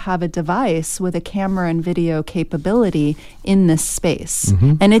for you to have a device with a camera and video capability in this space.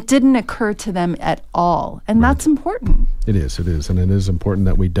 And it didn't occur to them at all. And that's important. It is. And it is important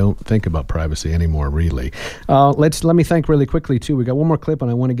that we don't think about privacy anymore, really. Let me thank really quickly, too. We got one more clip,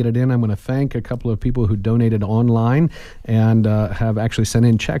 and I want to get it in. I'm going to thank a couple of people who donated online and have actually sent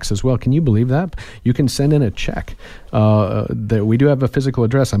in checks as well. Can you believe that? You can send in a check. That we do have a physical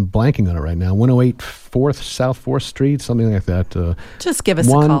address. I'm blanking on it right now. 108 4th South 4th Street, something like that. Just give us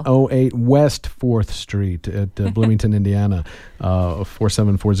a call. 108 West 4th Street at Bloomington, Indiana,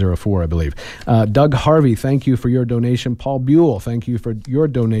 47404, I believe. Doug Harvey, thank you for your donation. Paul Buell, thank you for your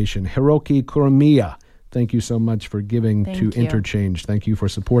donation. Hiroki Kuromiya, thank you so much for giving to Interchange. Thank you for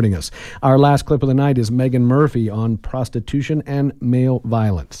supporting us. Our last clip of the night is Megan Murphy on prostitution and male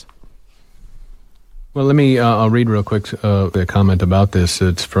violence. Well, let me, I'll read real quick the comment about this.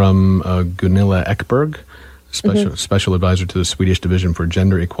 It's from Gunilla Ekberg, Special Advisor to the Swedish Division for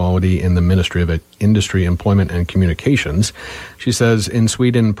Gender Equality in the Ministry of Industry, Employment and Communications. She says, in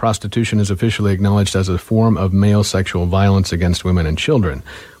Sweden, prostitution is officially acknowledged as a form of male sexual violence against women and children.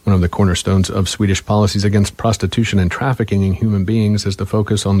 One of the cornerstones of Swedish policies against prostitution and trafficking in human beings is the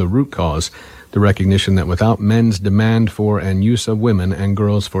focus on the root cause, the recognition that without men's demand for and use of women and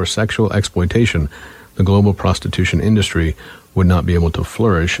girls for sexual exploitation, the global prostitution industry would not be able to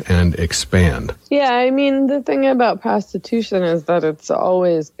flourish and expand. Yeah, I mean, the thing about prostitution is that it's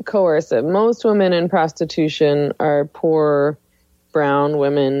always coercive. Most women in prostitution are poor, brown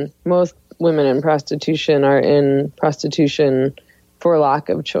women. Most women in prostitution are in prostitution for lack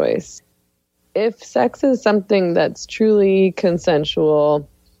of choice. If sex is something that's truly consensual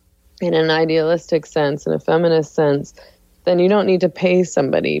in an idealistic sense, in a feminist sense, then you don't need to pay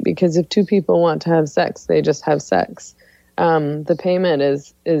somebody, because if two people want to have sex, they just have sex. The payment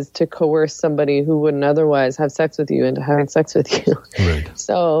is to coerce somebody who wouldn't otherwise have sex with you into having sex with you. Right.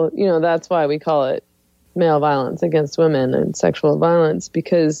 So, that's why we call it male violence against women and sexual violence,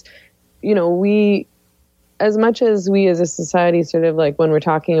 because, we, as much as we as a society sort of like when we're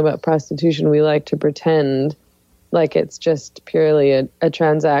talking about prostitution, we like to pretend like it's just purely a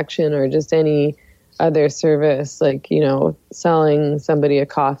transaction or just any other service, like, selling somebody a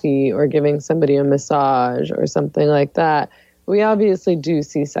coffee or giving somebody a massage or something like that. We obviously do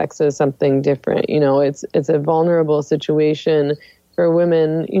see sex as something different. It's a vulnerable situation for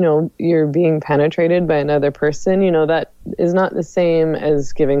women. You're being penetrated by another person. That is not the same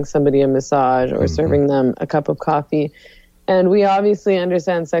as giving somebody a massage or serving them a cup of coffee. And we obviously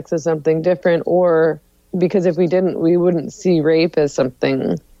understand sex as something different, or because if we didn't, we wouldn't see rape as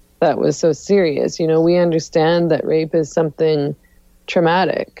something that was so serious. We understand that rape is something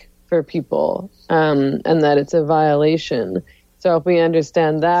traumatic for people, and that it's a violation. So if we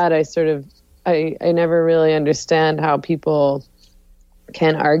understand that, I never really understand how people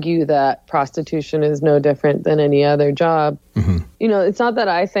can argue that prostitution is no different than any other job. Mm-hmm. It's not that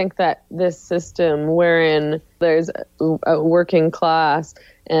I think that this system wherein there's a working class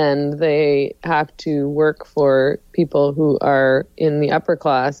and they have to work for people who are in the upper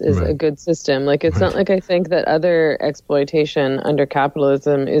class is a good system. Like, it's not like I think that other exploitation under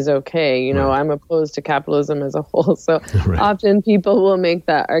capitalism is okay. I'm opposed to capitalism as a whole. So often people will make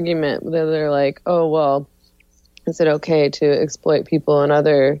that argument that they're like, oh, well, is it okay to exploit people in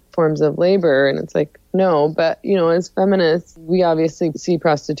other forms of labor? And it's like, no, but, as feminists, we obviously see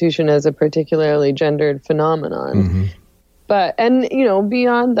prostitution as a particularly gendered phenomenon. Mm-hmm. But, and,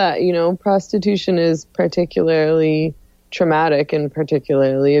 beyond that, prostitution is particularly traumatic and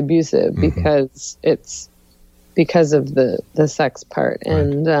particularly abusive because it's because of the sex part. Right.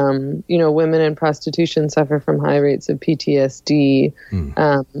 And, women in prostitution suffer from high rates of PTSD.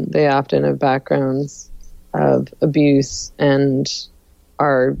 They often have backgrounds of abuse and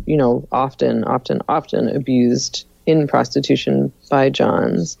are, often abused in prostitution by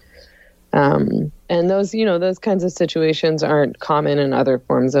Johns. And those kinds of situations aren't common in other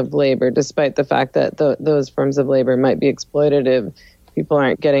forms of labor, despite the fact that those forms of labor might be exploitative. People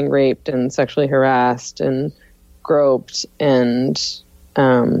aren't getting raped and sexually harassed and groped and,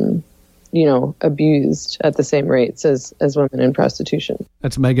 abused at the same rates as women in prostitution.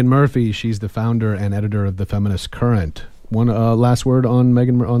 That's Megan Murphy. She's the founder and editor of The Feminist Current. One last word on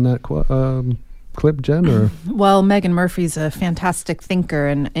Megan on that clip, Jen? Or? Well, Megan Murphy's a fantastic thinker,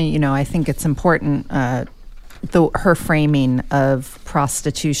 and I think it's important her framing of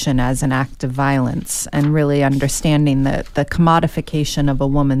prostitution as an act of violence, and really understanding that the commodification of a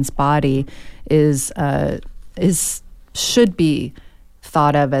woman's body should be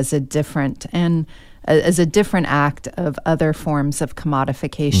thought of as a different act of other forms of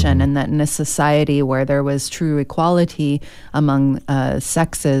commodification, and that in a society where there was true equality among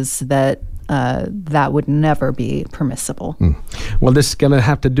sexes, that would never be permissible. Well, this is going to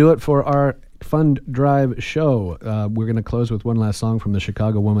have to do it for our Fund Drive show. We're going to close with one last song from the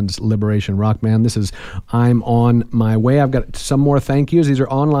Chicago Women's Liberation Rock Band. This is I'm On My Way. I've got some more thank yous. These are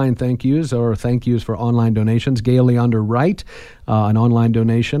online thank yous, or thank yous for online donations. Gail Leander Wright, an online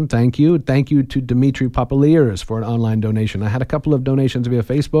donation. Thank you. Thank you to Dimitri Papaliers for an online donation. I had a couple of donations via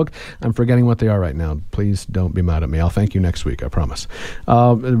Facebook. I'm forgetting what they are right now. Please don't be mad at me. I'll thank you next week, I promise.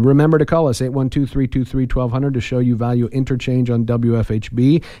 Remember to call us, 812-323-1200, to show you value interchange on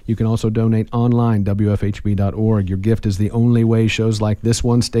WFHB. You can also donate online, WFHB.org. Your gift is the only way shows like this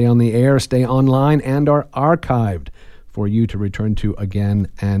one stay on the air, stay online, and are archived for you to return to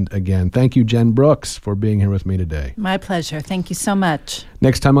again and again. Thank you, Jen Brooks, for being here with me today. My pleasure. Thank you so much.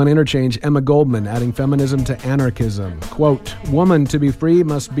 Next time on Interchange, Emma Goldman, adding feminism to anarchism. Quote, woman to be free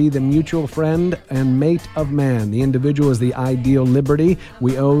must be the mutual friend and mate of man. The individual is the ideal liberty.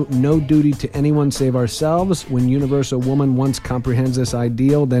 We owe no duty to anyone save ourselves. When universal woman once comprehends this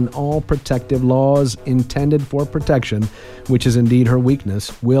ideal, then all protective laws intended for protection, which is indeed her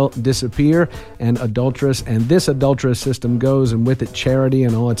weakness, will disappear, and this adulterous system goes, and with it charity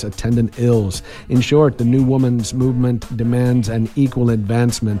and all its attendant ills. In short, the new woman's movement demands an equal advancement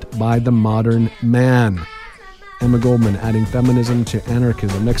by the modern man. Emma Goldman, adding feminism to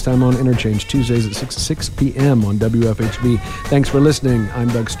anarchism. Next time on Interchange, Tuesdays at 6 p.m. on WFHB. Thanks for listening. I'm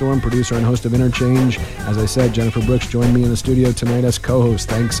Doug Storm, producer and host of Interchange. As I said, Jennifer Brooks joined me in the studio tonight as co-host.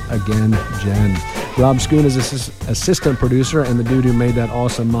 Thanks again, Jen. Rob Schoon is assistant producer and the dude who made that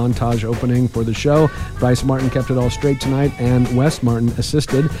awesome montage opening for the show. Bryce Martin kept it all straight tonight, and Wes Martin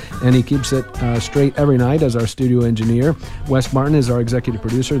assisted, and he keeps it straight every night as our studio engineer. Wes Martin is our executive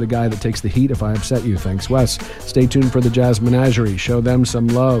producer, the guy that takes the heat if I upset you. Thanks, Wes. Stay tuned for the Jazz Menagerie. Show them some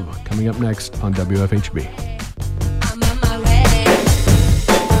love. Coming up next on WFHB.